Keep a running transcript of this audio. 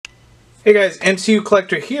Hey guys, MCU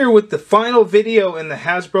Collector here with the final video in the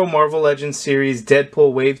Hasbro Marvel Legends series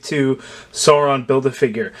Deadpool Wave 2 Sauron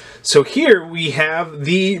Build-A-Figure. So here we have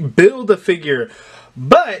the Build-A-Figure.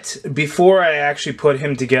 But before I actually put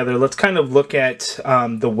him together, let's kind of look at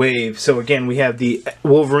the wave. So again, we have the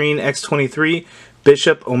Wolverine X-23,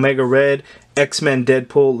 Bishop, Omega Red, X-Men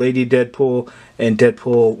Deadpool, Lady Deadpool, and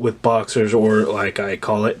Deadpool with boxers, or like I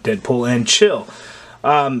call it, Deadpool and Chill.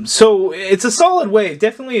 So it's a solid wave,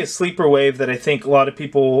 definitely a sleeper wave that I think a lot of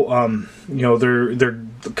people, you know, they're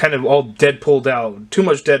kind of all Deadpooled out, too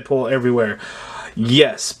much Deadpool everywhere.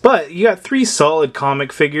 Yes, but you got three solid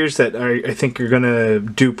comic figures that I think are going to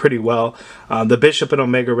do pretty well. The Bishop and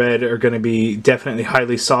Omega Red are going to be definitely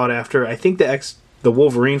highly sought after. I think the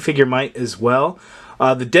Wolverine figure might as well.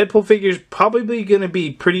 The Deadpool figure is probably going to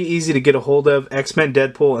be pretty easy to get a hold of. X-Men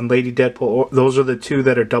Deadpool and Lady Deadpool, those are the two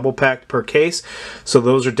that are double packed per case. So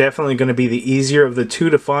those are definitely going to be the easier of the two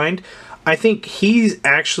to find. I think he's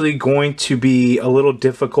actually going to be a little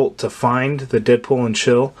difficult to find, the Deadpool and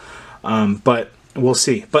Chill. But we'll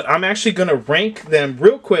see. But I'm actually going to rank them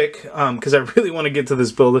real quick because I really want to get to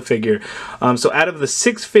this Build-A-Figure. So out of the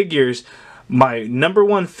 6 figures, my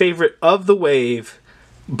 #1 favorite of the wave,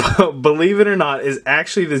 believe it or not, is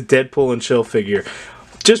actually this Deadpool and Chill figure.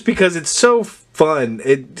 Just because it's so fun.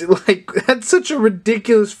 That's such a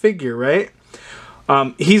ridiculous figure, right?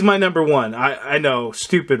 He's my #1. I know,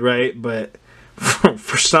 stupid, right? But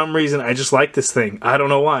for some reason, I just like this thing. I don't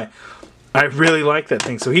know why. I really like that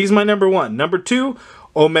thing. So he's my #1. #2,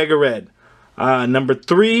 Omega Red.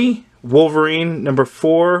 #3, Wolverine.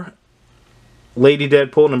 #4, Lady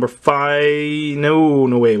Deadpool. #5,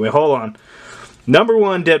 no, wait, hold on.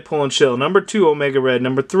 #1, Deadpool and Chill. #2, Omega Red.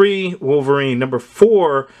 #3, Wolverine.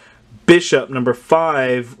 #4, Bishop.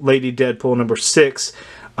 #5, Lady Deadpool. #6,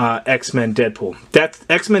 X-Men Deadpool.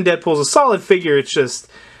 X-Men Deadpool is a solid figure. It's just,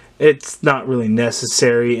 it's not really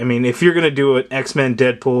necessary. I mean, if you're going to do an X-Men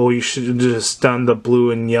Deadpool, you should have just done the blue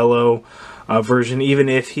and yellow version, even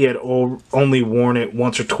if he had only worn it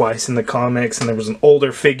once or twice in the comics, and there was an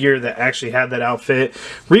older figure that actually had that outfit.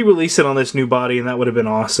 Re-release it on this new body, and that would have been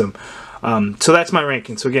awesome. So that's my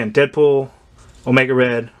ranking. So again, Deadpool, Omega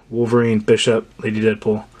Red, Wolverine, Bishop, Lady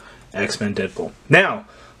Deadpool, X-Men Deadpool. Now,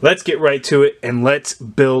 let's get right to it, and let's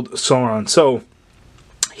build Sauron. So,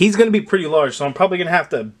 he's going to be pretty large, so I'm probably going to have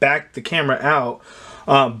to back the camera out.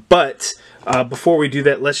 But before we do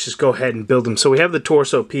that, let's just go ahead and build him. So we have the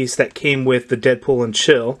torso piece that came with the Deadpool and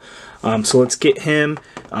Chill. So let's get him.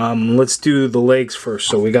 Let's do the legs first.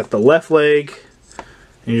 So we got the left leg,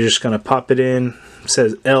 and you're just going to pop it in. It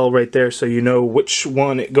says L right there, so you know which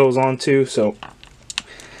one it goes on to. So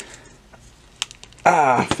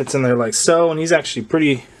fits in there like so, and he's actually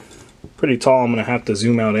pretty tall. I'm going to have to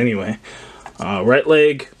zoom out anyway. Right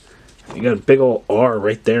leg, you got a big old R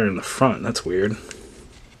right there in the front. That's weird.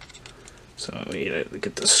 So we need to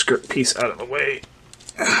get the skirt piece out of the way.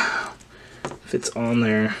 Fits on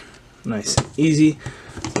there nice and easy,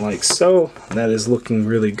 like so. That is looking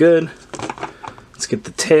really good. Let's get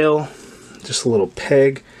the tail, just a little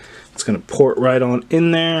peg. It's going to port right on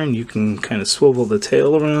in there, and you can kind of swivel the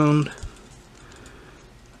tail around.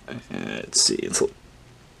 Let's see, you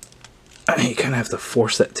kind of have to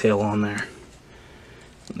force that tail on there.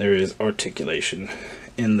 There is articulation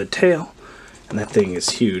in the tail, and that thing is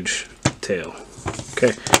huge. Tail.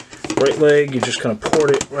 Okay, right leg, you just kind of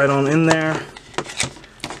port it right on in there,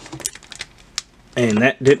 and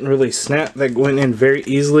that didn't really snap. That went in very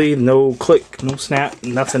easily. No click, no snap,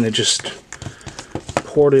 nothing. It just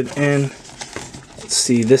ported in. Let's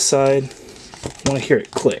see this side. I want to hear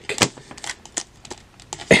it click.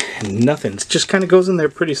 And nothing. It just kind of goes in there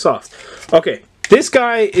pretty soft. Okay. This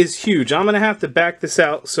guy is huge. I'm going to have to back this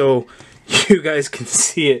out so you guys can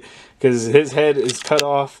see it, because his head is cut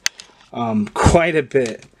off quite a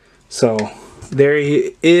bit. So there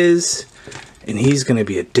he is, and he's going to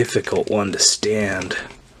be a difficult one to stand.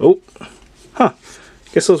 Oh, huh.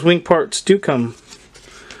 Guess those wing parts do come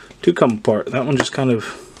apart. That one just kind of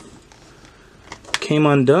came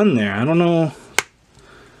undone there. I don't know.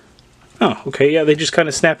 Oh, okay, yeah, they just kind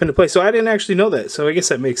of snap into place. So I didn't actually know that. So I guess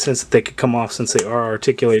that makes sense that they could come off since they are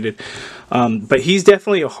articulated. But he's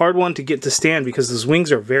definitely a hard one to get to stand because his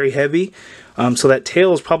wings are very heavy. So that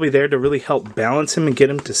tail is probably there to really help balance him and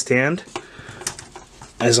get him to stand.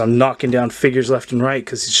 As I'm knocking down figures left and right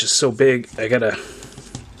because he's just so big, I gotta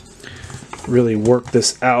really work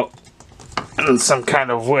this out in some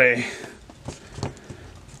kind of way.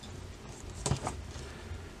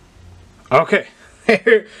 Okay.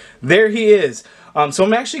 There he is. So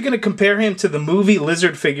I'm actually going to compare him to the movie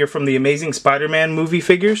Lizard figure from the Amazing Spider-Man movie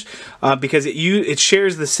figures because it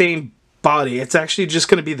shares the same body. It's actually just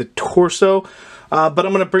going to be the torso, but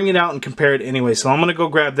I'm going to bring it out and compare it anyway. So I'm going to go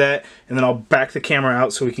grab that, and then I'll back the camera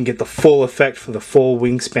out so we can get the full effect for the full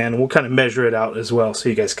wingspan. And we'll kind of measure it out as well so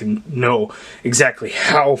you guys can know exactly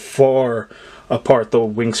how far apart the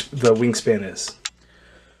wingspan is.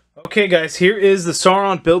 Okay guys, here is the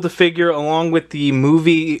Sauron Build-A-Figure along with the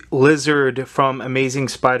movie Lizard from Amazing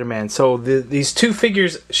Spider-Man. So these two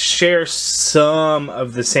figures share some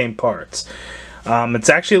of the same parts. It's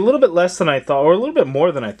actually a little bit less than I thought, or a little bit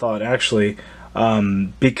more than I thought actually,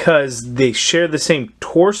 because they share the same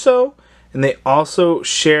torso and they also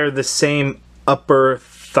share the same upper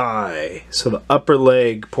thigh. So the upper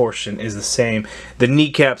leg portion is the same. The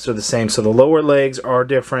kneecaps are the same. So the lower legs are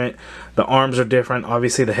different. The arms are different.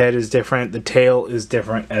 Obviously the head is different. The tail is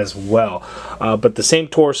different as well. But the same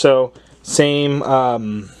torso, same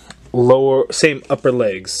same upper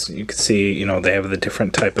legs. You can see, you know, they have the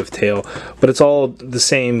different type of tail, but it's all the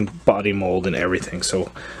same body mold and everything. So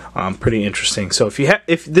pretty interesting. So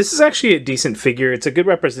if this is actually a decent figure, it's a good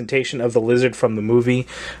representation of the Lizard from the movie.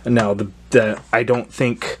 Now I don't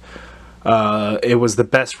think it was the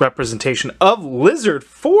best representation of Lizard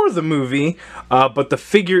for the movie, but the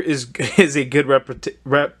figure is a good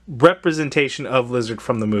representation of Lizard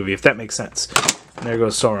from the movie, if that makes sense. And there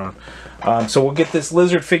goes Sauron. So we'll get this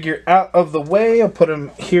Lizard figure out of the way. I'll put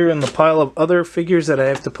him here in the pile of other figures that I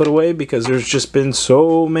have to put away because there's just been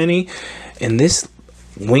so many. And this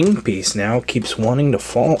wing piece now keeps wanting to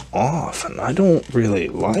fall off, and I don't really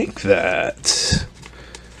like that.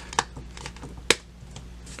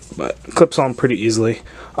 But clips on pretty easily.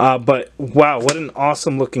 But wow, what an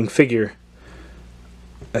awesome looking figure.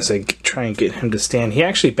 As I try and get him to stand, he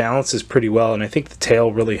actually balances pretty well, and I think the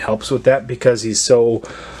tail really helps with that because he's so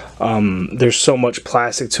there's so much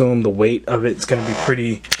plastic to him. The weight of it's going to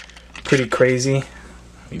be pretty crazy.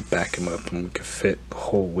 Let me back him up and we can fit the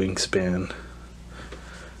whole wingspan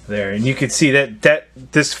there, and you can see that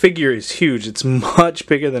this figure is huge. It's much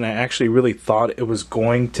bigger than I actually really thought it was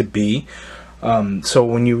going to be. So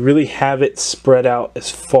when you really have it spread out as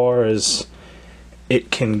far as it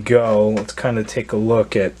can go, let's kind of take a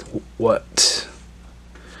look at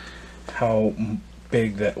how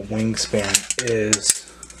big that wingspan is.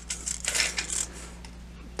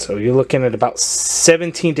 So you're looking at about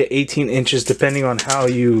 17 to 18 inches depending on how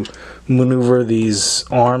you maneuver these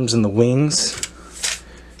arms and the wings.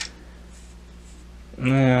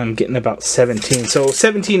 I'm getting about 17. So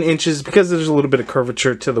 17 inches, because there's a little bit of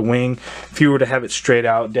curvature to the wing. If you were to have it straight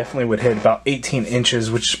out, definitely would hit about 18 inches,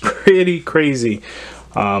 which is pretty crazy.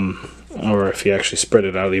 Or if you actually spread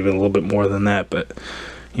it out, even a little bit more than that. But,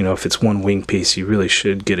 you know, if it's one wing piece, you really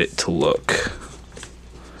should get it to look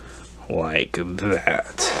like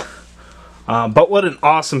that. But what an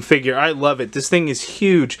awesome figure. I love it. This thing is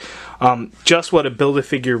huge. Just what a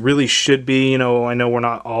Build-A-Figure really should be. You know, I know we're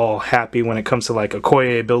not all happy when it comes to like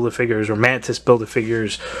Okoye Build-A-Figures or Mantis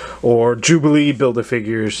Build-A-Figures or Jubilee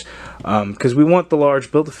Build-A-Figures, because we want the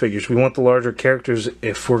large Build-A-Figures. We want the larger characters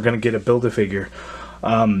if we're going to get a Build-A-Figure.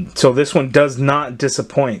 So this one does not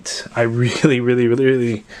disappoint. I really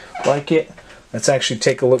like it. Let's actually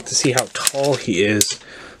take a look to see how tall he is.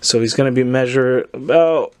 So he's going to be measured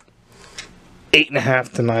about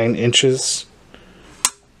 8.5 to 9 inches.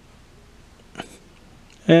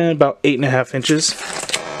 And about 8.5 inches.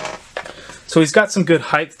 So he's got some good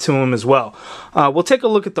height to him as well. We'll take a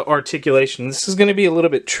look at the articulation. This is going to be a little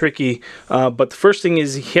bit tricky, but the first thing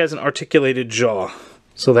is he has an articulated jaw.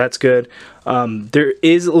 So that's good. There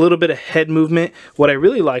is a little bit of head movement. What I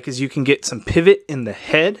really like is you can get some pivot in the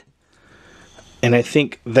head, and I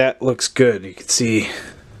think that looks good. You can see.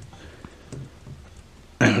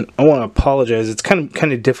 I want to apologize. It's kind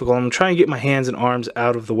of difficult. I'm trying to get my hands and arms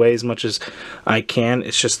out of the way as much as I can.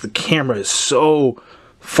 It's just the camera is so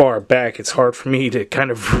far back. It's hard for me to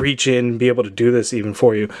kind of reach in and be able to do this even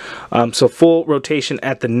for you. So full rotation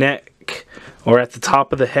at the neck or at the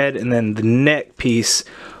top of the head, and then the neck piece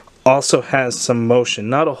also has some motion.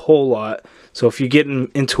 Not a whole lot. So if you get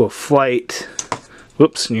into a flight,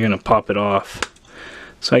 whoops, and you're going to pop it off.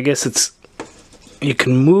 So I guess you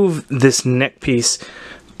can move this neck piece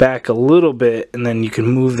back a little bit, and then you can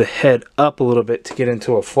move the head up a little bit to get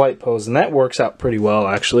into a flight pose, and that works out pretty well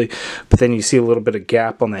actually. But then you see a little bit of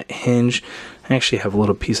gap on that hinge. I actually have a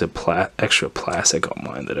little piece of extra plastic on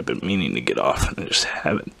mine that I've been meaning to get off, and I just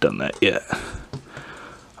haven't done that yet.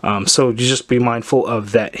 So you just be mindful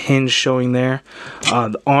of that hinge showing there.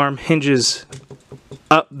 The arm hinges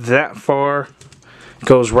up that far,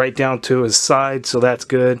 goes right down to his side, so that's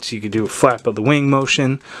good. So you can do a flap of the wing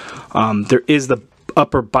motion. There is the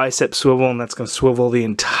upper bicep swivel, and that's going to swivel the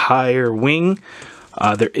entire wing.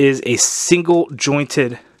 There is a single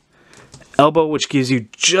jointed elbow, which gives you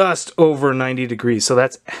just over 90 degrees. So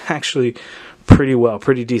that's actually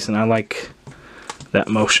pretty decent. I like that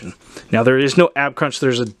motion. Now there is no ab crunch.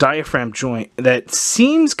 There's a diaphragm joint that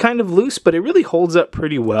seems kind of loose, but it really holds up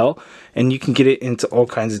pretty well, and you can get it into all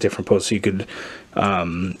kinds of different poses. So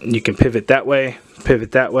you can pivot that way,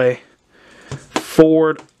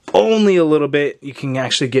 forward only a little bit. You can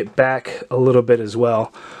actually get back a little bit as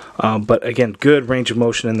well. But again, good range of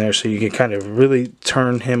motion in there, so you can kind of really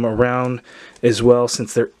turn him around as well,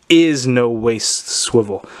 since there is no waist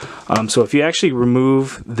swivel. So if you actually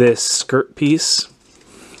remove this skirt piece,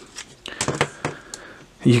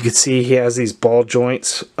 you can see he has these ball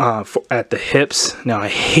joints at the hips. Now I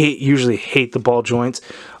usually hate the ball joints,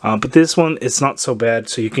 but this one, it's not so bad.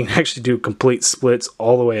 So you can actually do complete splits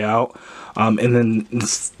all the way out. And then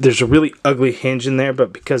there's a really ugly hinge in there,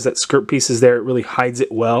 but because that skirt piece is there, it really hides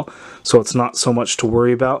it well, so it's not so much to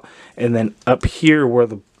worry about. And then up here where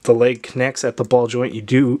the leg connects at the ball joint,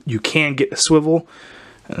 you can get a swivel.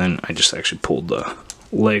 And then I just actually pulled the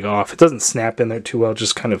leg off. It doesn't snap in there too well,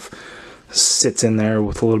 just kind of sits in there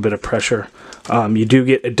with a little bit of pressure. You do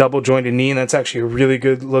get a double jointed knee, and that's actually a really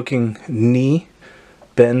good looking knee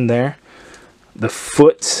bend there. The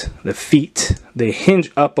feet, they hinge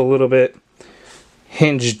up a little bit,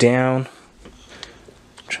 hinge down.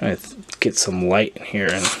 Try to get some light in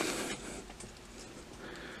here,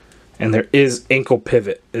 and there is ankle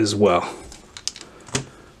pivot as well.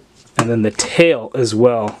 And then the tail as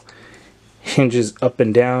well hinges up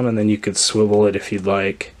and down, and then you could swivel it if you'd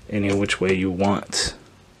like, any which way you want.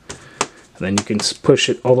 And then you can push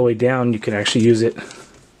it all the way down. You can actually use it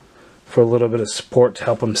for a little bit of support to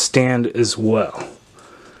help them stand as well.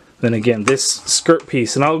 Then again, this skirt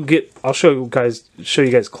piece, and I'll show you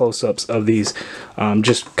guys close-ups of these.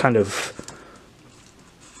 Just kind of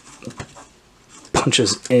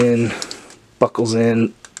punches in, buckles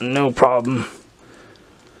in, no problem.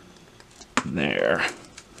 There.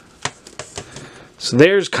 So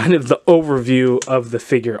there's kind of the overview of the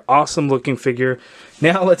figure. Awesome looking figure.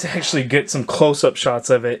 Now let's actually get some close-up shots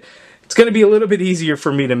of it. It's going to be a little bit easier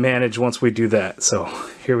for me to manage once we do that. So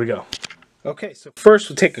here we go. Okay, so first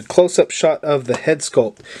we'll take a close-up shot of the head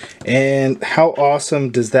sculpt, and how awesome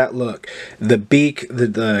does that look? The beak,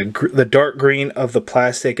 the dark green of the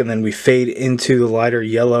plastic, and then we fade into the lighter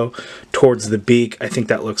yellow towards the beak. I think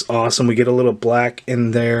that looks awesome. We get a little black in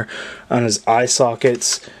there on his eye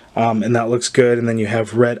sockets, and that looks good. And then you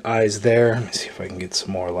have red eyes there. Let me see if I can get some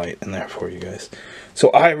more light in there for you guys. So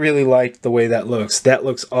I really like the way that looks. That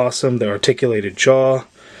looks awesome. The articulated jaw.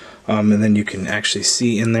 And then you can actually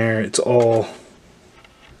see in there, it's all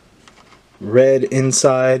red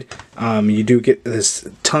inside. You do get this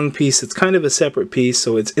tongue piece. It's kind of a separate piece,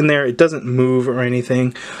 so it's in there. It doesn't move or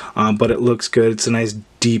anything, but it looks good. It's a nice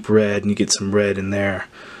deep red, and you get some red in there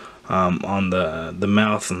on the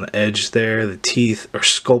mouth and the edge there. The teeth are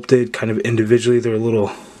sculpted kind of individually. They're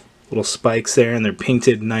little spikes there, and they're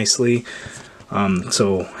painted nicely.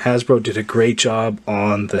 So Hasbro did a great job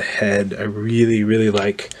on the head. I really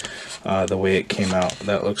like the way it came out.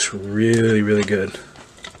 That looks really good.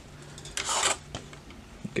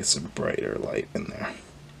 Get some brighter light in there.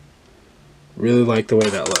 Really like the way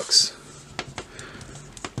that looks.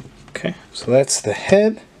 Okay, so that's the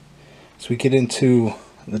head. So we get into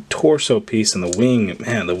the torso piece and the wing.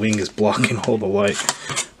 Man, the wing is blocking all the light.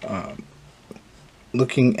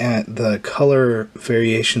 Looking at the color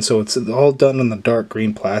variation, so it's all done on the dark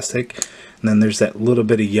green plastic, and then there's that little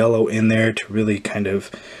bit of yellow in there to really kind of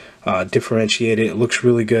differentiate it. It looks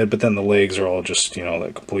really good, but then the legs are all just, you know,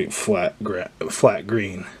 like complete flat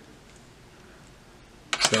green.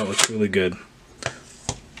 So that looks really good.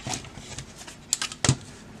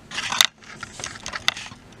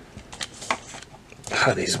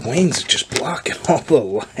 These wings are just blocking all the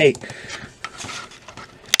light.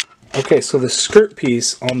 Okay, so the skirt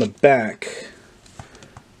piece on the back,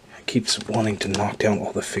 I keep wanting to knock down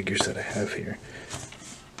all the figures that I have here.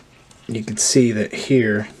 You can see that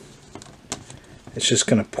here, it's just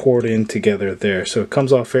going to pour it in together there. So it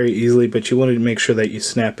comes off very easily, but you want to make sure that you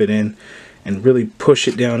snap it in and really push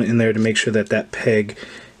it down in there to make sure that that peg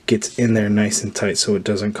gets in there nice and tight so it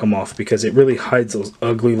doesn't come off, because it really hides those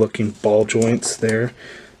ugly looking ball joints there.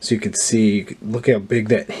 So you can see, look how big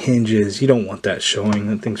that hinge is. You don't want that showing.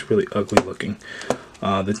 That thing's really ugly looking.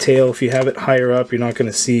 The tail, if you have it higher up, you're not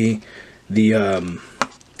going to see the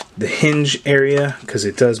hinge area, because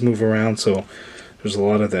it does move around. So there's a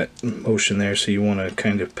lot of that motion there. So you want to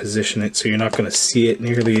kind of position it so you're not going to see it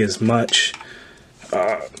nearly as much.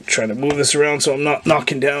 Trying to move this around so I'm not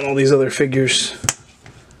knocking down all these other figures.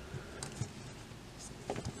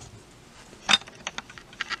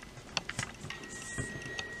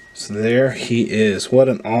 So So there he is. What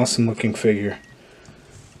an awesome looking figure.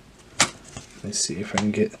 Let's see if I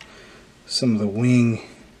can get some of the wing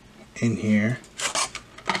in here.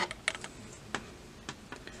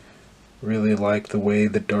 Really like the way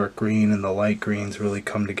the dark green and the light greens really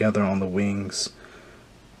come together on the wings.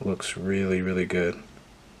 Looks really, really good.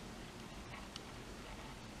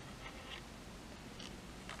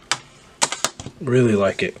 Really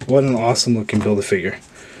like it. What an awesome looking Build-A-Figure.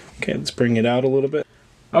 Okay, let's bring it out a little bit.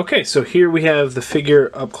 Okay, so here we have the figure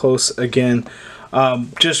up close again.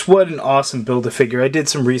 Just what an awesome Build-A-Figure. I did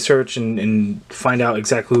some research and find out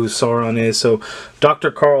exactly who Sauron is. So Dr.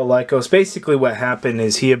 Karl Lykos, basically what happened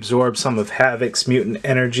is he absorbed some of Havoc's mutant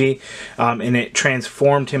energy and it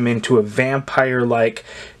transformed him into a vampire-like,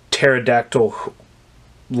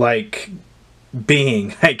 pterodactyl-like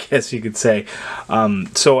being, I guess you could say.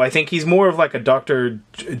 So I think he's more of like a Dr.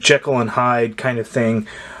 Jekyll and Hyde kind of thing.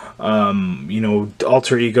 You know,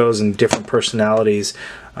 alter egos and different personalities.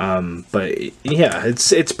 But yeah,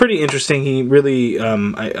 it's pretty interesting. He really,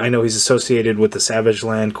 I know he's associated with the Savage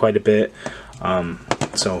Land quite a bit.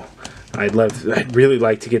 So I'd really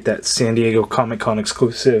like to get that San Diego Comic-Con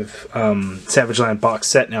exclusive Savage Land box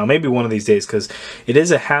set now. Maybe one of these days, because it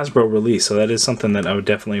is a Hasbro release, so that is something that I would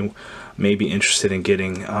definitely maybe interested in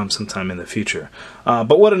getting sometime in the future.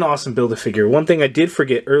 But what an awesome Build-A-Figure. One thing I did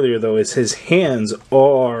forget earlier, though, is his hands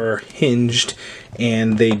are hinged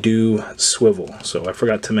and they do swivel. So I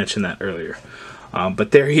forgot to mention that earlier.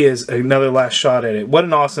 But there he is, another last shot at it. What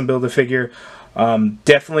an awesome Build-A-Figure.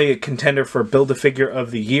 Definitely a contender for Build-A-Figure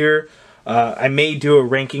of the Year. I may do a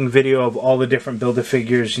ranking video of all the different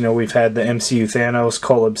Build-A-Figures. You know, we've had the MCU Thanos,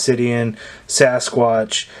 Cull Obsidian,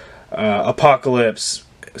 Sasquatch, Apocalypse,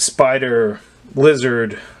 Spider,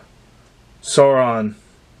 Lizard, Sauron,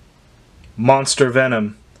 Monster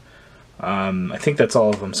Venom. I think that's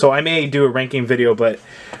all of them. So I may do a ranking video, but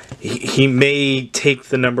he may take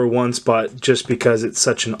the #1 spot just because it's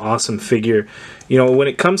such an awesome figure. You know, when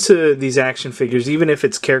it comes to these action figures, even if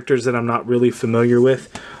it's characters that I'm not really familiar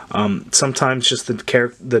with, sometimes just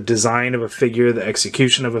the design of a figure, the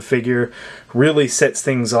execution of a figure really sets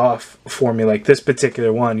things off for me. Like this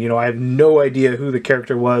particular one, you know, I have no idea who the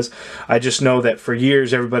character was. I just know that for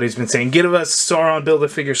years everybody's been saying, "Give us Sauron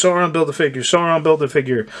Build-A-Figure, Sauron Build-A-Figure, Sauron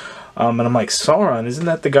Build-A-Figure." And I'm like, Sauron, isn't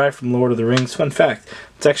that the guy from Lord of the Rings? Fun fact,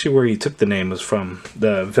 it's actually where he took the name, was from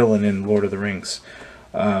the villain in Lord of the Rings.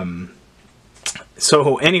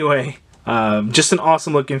 So anyway, just an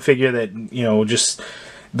awesome looking figure that, you know, just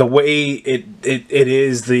the way it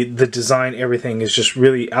is, the design, everything is just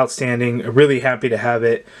really outstanding. I'm really happy to have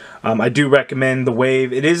it. I do recommend the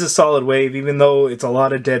Wave. It is a solid Wave, even though it's a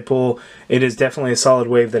lot of Deadpool. It is definitely a solid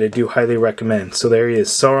Wave that I do highly recommend. So there he is,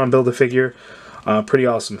 Sauron Build-A-Figure. Pretty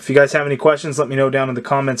awesome. If you guys have any questions, let me know down in the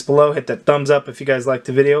comments below. Hit that thumbs up if you guys liked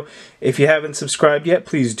the video. If you haven't subscribed yet,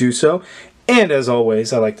 please do so. And as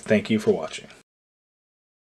always, I'd like to thank you for watching.